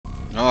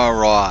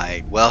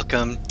Alright,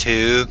 welcome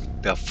to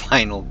the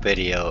final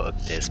video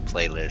of this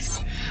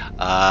playlist.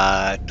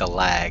 The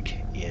lag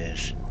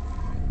is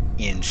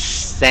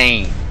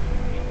insane.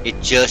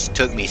 It just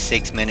took me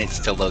 6 minutes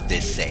to load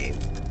this save.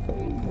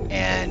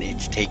 And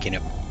it's taken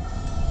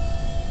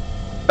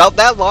about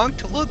that long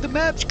to load the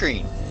map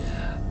screen.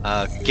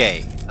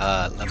 Okay,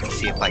 let me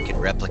see if I can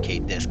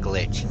replicate this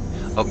glitch.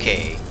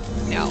 Okay,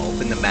 now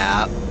open the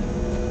map.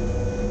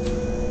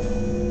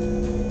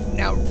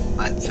 Now,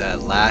 the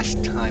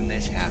last time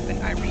this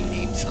happened, I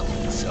renamed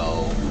something,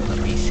 so let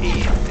me see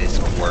if this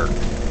will work.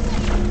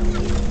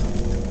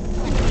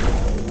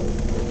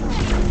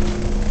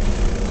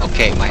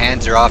 Okay, my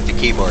hands are off the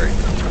keyboard.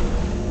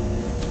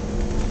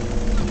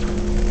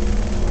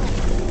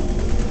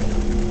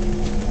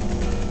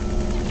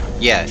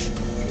 Yes.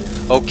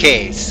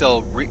 Okay,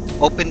 so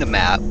open the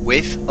map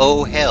with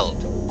O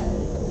held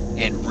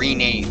and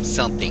rename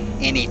something,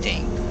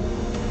 anything.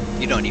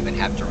 You don't even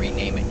have to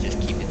rename it, just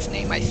keep its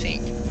name, I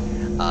think.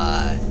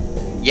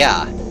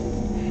 Yeah.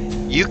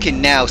 You can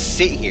now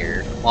sit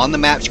here on the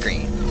map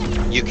screen.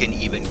 You can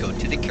even go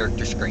to the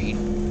character screen.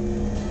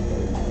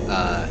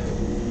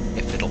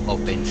 If it'll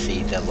open,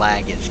 see the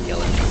lag is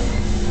killing me.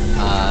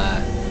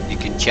 You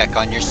can check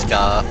on your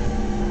stuff.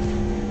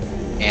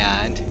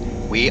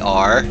 And we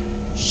are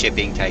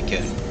Shipping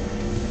Tycoon.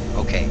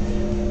 Okay.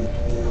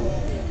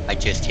 I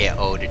just hit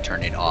O to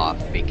turn it off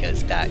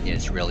because that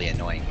is really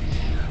annoying.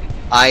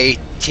 I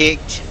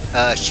ticked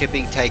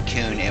Shipping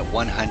Tycoon at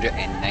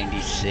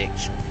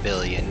 $196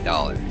 billion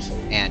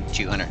and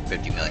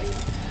 250 million.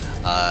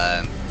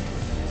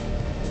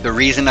 The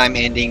reason I'm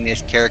ending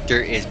this character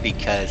is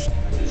because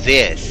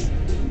this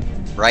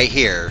right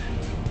here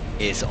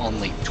is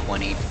only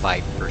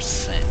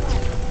 25%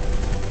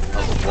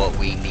 of what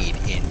we need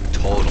in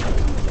total.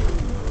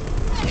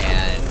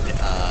 And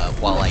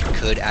while I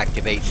could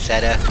activate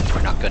Zeta,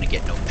 we're not going to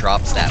get no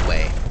drops that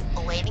way.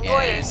 Awaiting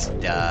orders.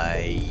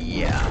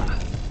 Yeah.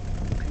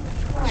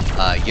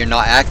 You're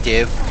not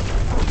active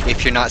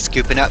if you're not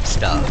scooping up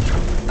stuff.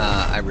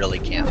 I really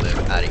can't move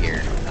out of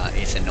here.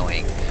 It's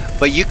annoying.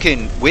 But you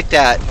can, with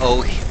that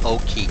O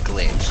key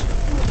glitch,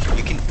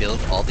 you can build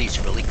all these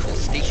really cool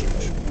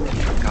stations.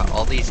 You've got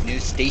all these new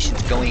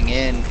stations going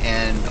in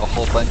and a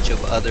whole bunch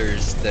of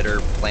others that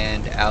are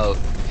planned out.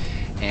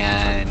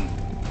 And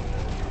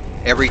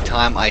every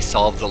time I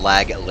solve the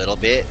lag a little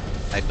bit,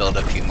 I build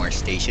a few more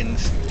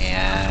stations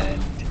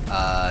and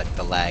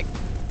the lag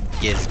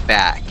is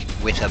back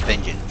with a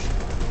vengeance.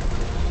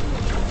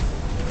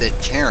 The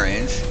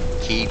Terrans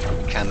keep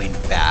coming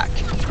back.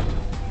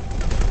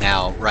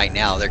 Now, right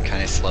now, they're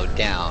kind of slowed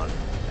down.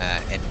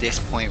 At this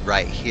point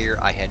right here,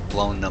 I had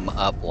blown them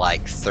up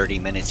like 30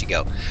 minutes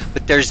ago.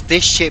 But there's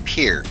this ship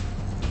here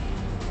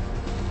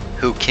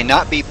who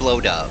cannot be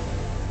blown up.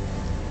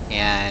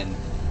 And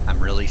I'm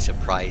really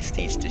surprised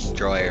these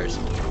destroyers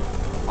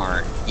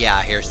aren't.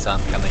 Yeah, here's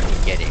some coming to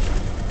get him.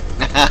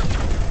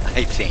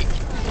 I think.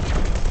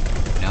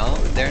 No,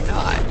 they're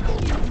not.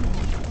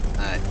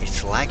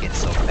 It's lagging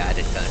so bad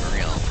it's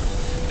unreal.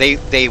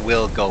 They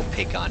will go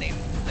pick on him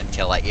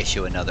until I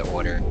issue another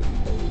order.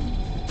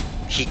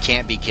 He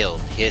can't be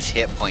killed. His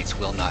hit points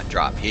will not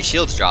drop. His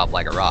shields drop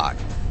like a rock,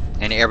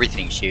 and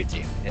everything shoots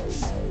him.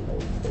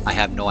 I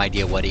have no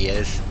idea what he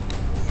is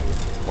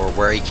or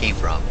where he came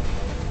from.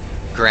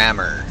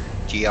 Grammar,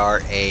 G-R-A-M-R.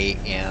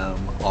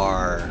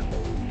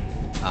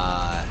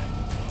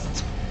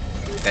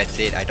 That's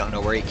it. I don't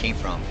know where he came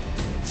from.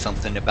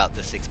 Something about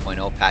the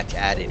 6.0 patch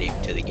added him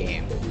to the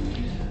game.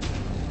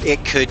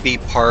 It could be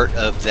part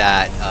of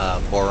that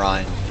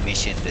Boron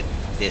mission that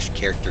this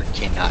character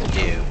cannot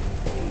do.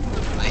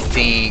 I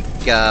think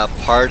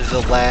part of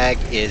the lag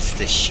is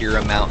the sheer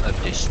amount of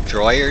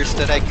destroyers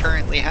that I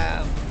currently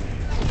have.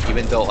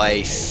 Even though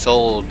I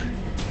sold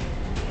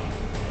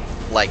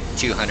like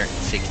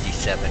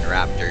 267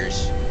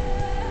 Raptors,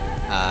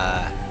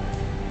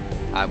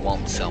 I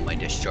won't sell my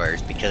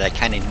destroyers because I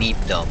kind of need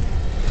them.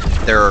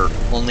 They're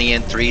only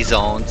in 3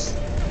 zones.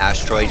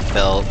 Asteroid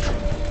belt.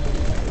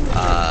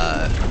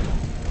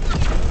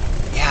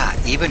 Yeah,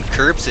 even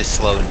Curbs is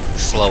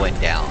slowing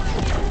down.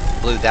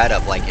 Blew that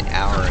up like an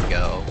hour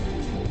ago.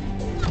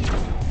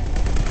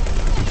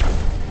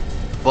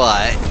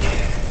 But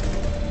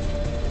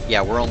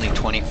yeah, we're only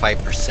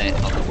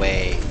 25% on the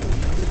way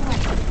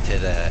to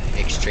the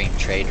extreme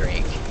trade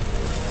rink.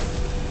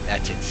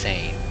 That's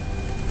insane.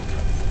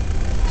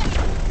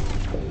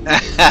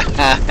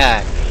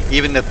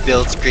 Even the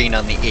build screen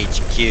on the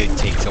HQ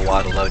takes a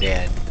while to load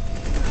in.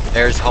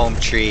 There's home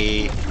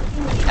tree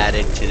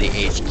added to the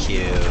HQ.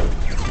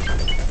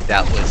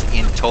 That was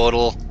in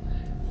total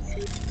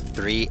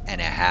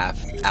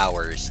 3.5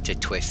 hours to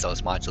twist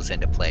those modules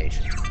into place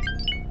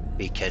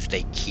because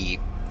they keep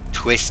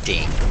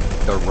twisting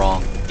the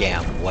wrong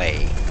damn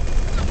way.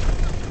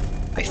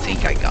 I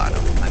think I got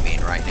them. I mean,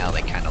 right now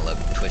they kind of look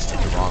twisted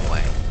the wrong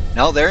way.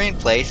 No, they're in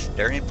place.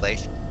 They're in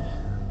place.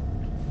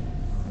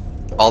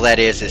 All that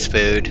is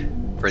food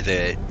for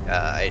the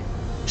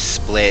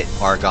split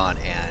Argon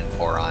and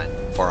Boron.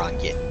 Boron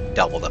get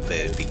double the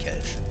food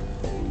because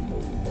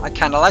I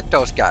kind of like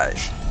those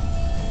guys.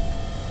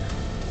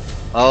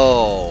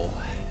 Oh,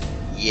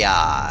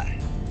 yeah.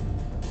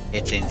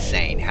 It's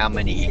insane. How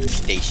many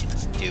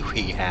stations do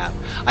we have?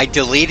 I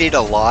deleted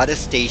a lot of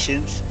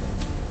stations.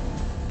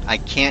 I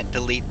can't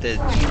delete the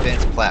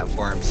defense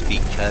platforms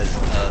because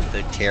of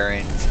the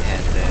Terrans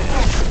and the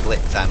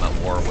splits I'm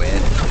at war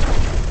with.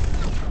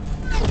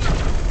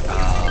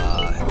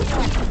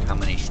 How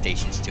many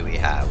stations do we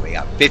have? We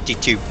got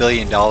 $52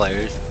 billion.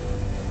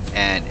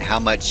 And how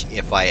much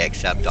if I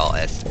accept all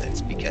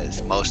estimates?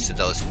 Because most of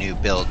those new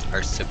builds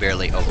are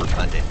severely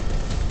overfunded.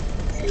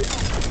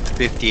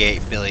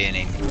 58 billion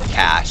in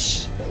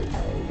cash.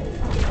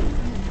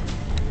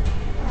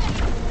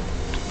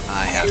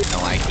 I have no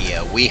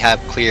idea. We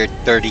have cleared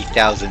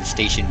 30,000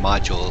 station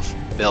modules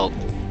built.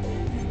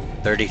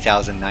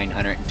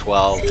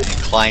 30,912 and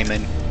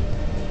climbing.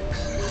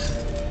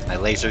 My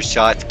laser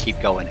shots keep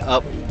going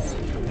up.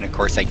 And of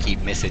course I keep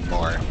missing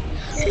more.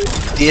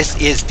 This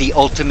is the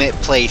ultimate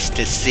place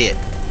to sit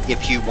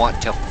if you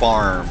want to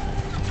farm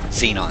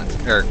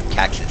Xenons, or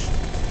Caxus.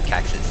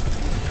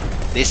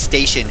 This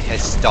station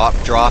has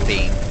stopped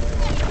dropping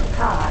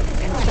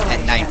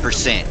at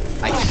 9%.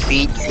 I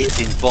think it's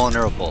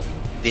invulnerable.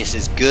 This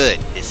is good.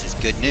 This is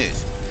good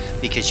news.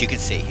 Because you can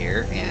sit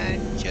here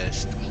and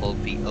just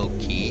hold the O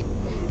key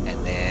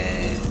and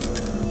then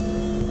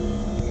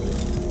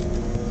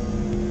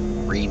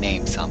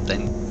rename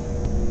something.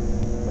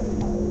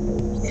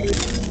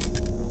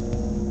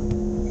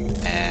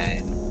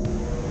 And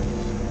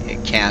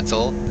hit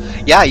cancel.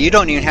 Yeah, you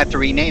don't even have to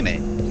rename it.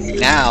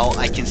 Now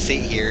I can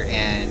sit here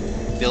and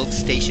build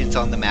stations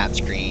on the map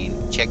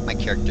screen, check my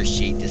character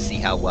sheet to see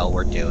how well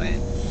we're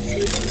doing.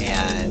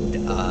 And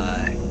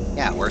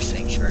yeah, we're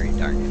Sanctuary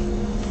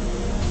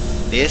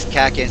Darkness. This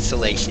CAC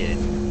installation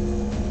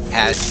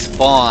has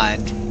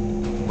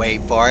spawned.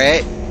 Wait for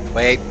it.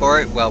 Wait for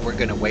it. Well, we're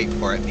gonna wait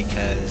for it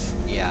because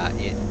yeah,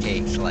 it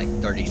takes like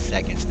 30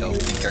 seconds to open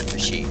the character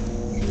sheet.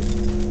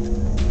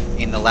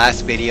 In the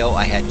last video,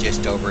 I had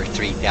just over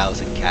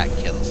 3,000 cat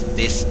kills.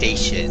 This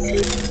station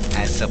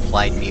has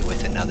supplied me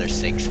with another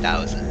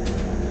 6,000.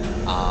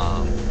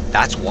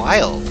 That's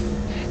wild.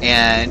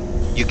 And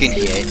you can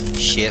hit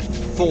Shift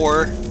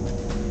 4.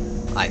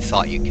 I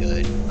thought you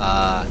could.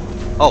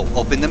 Oh,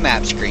 open the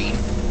map screen.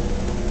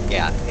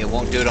 Yeah, it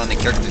won't do it on the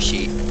character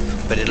sheet,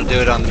 but it'll do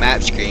it on the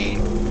map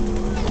screen.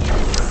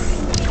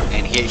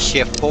 And hit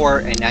Shift 4,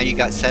 and now you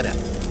got setup.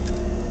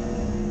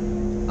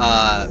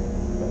 I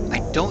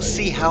don't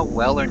see how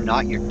well or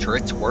not your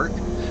turrets work,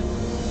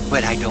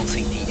 but I don't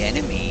think the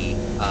enemy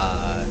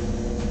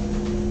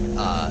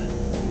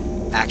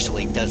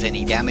actually does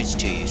any damage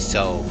to you.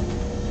 So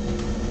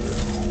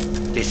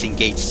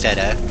disengage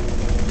setup,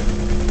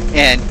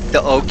 and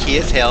the O key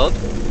is held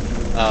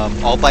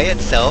all by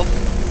itself.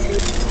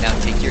 Now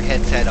take your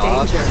headset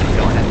off so you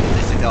don't have to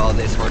listen to all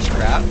this horse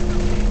crap,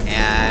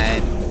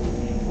 and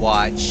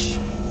watch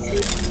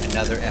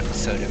another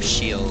episode of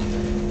S.H.I.E.L.D.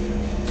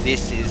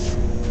 This is...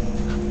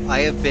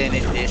 I have been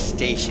at this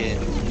station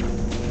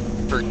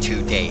for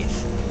 2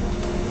 days.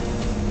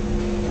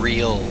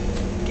 Real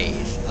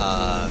days.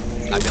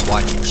 I've been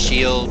watching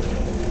S.H.I.E.L.D.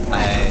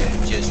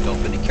 I just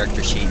opened the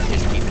character sheet and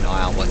just keep an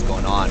eye on what's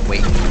going on,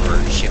 waiting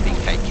for Shipping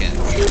Tycoon.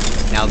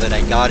 Now that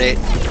I got it,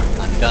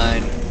 I'm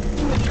done.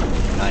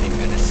 I'm not even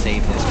going to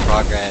save this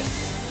progress.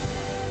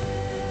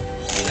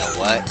 You know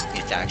what?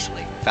 It's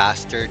actually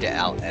faster to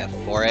Alt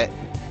F4 it.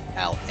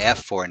 Alt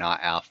F4,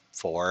 not Alt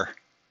 4.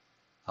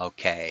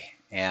 Okay,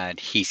 and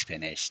he's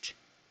finished.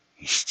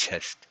 He's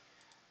just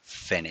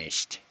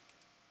finished.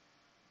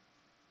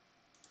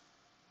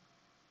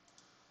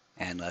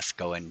 And let's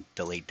go and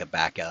delete the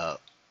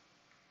backup.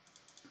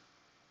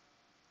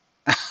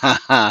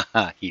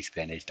 He's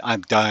finished.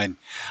 I'm done.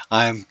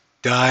 I'm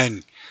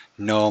done.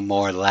 No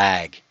more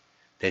lag.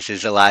 This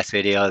is the last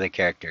video of the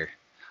character.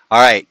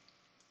 Alright,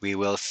 we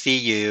will see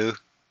you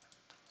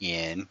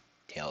in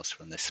Tales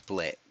from the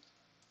Split,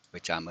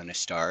 which I'm going to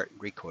start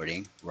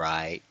recording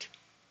right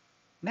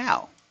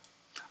now.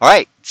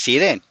 Alright, see you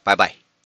then. Bye-bye.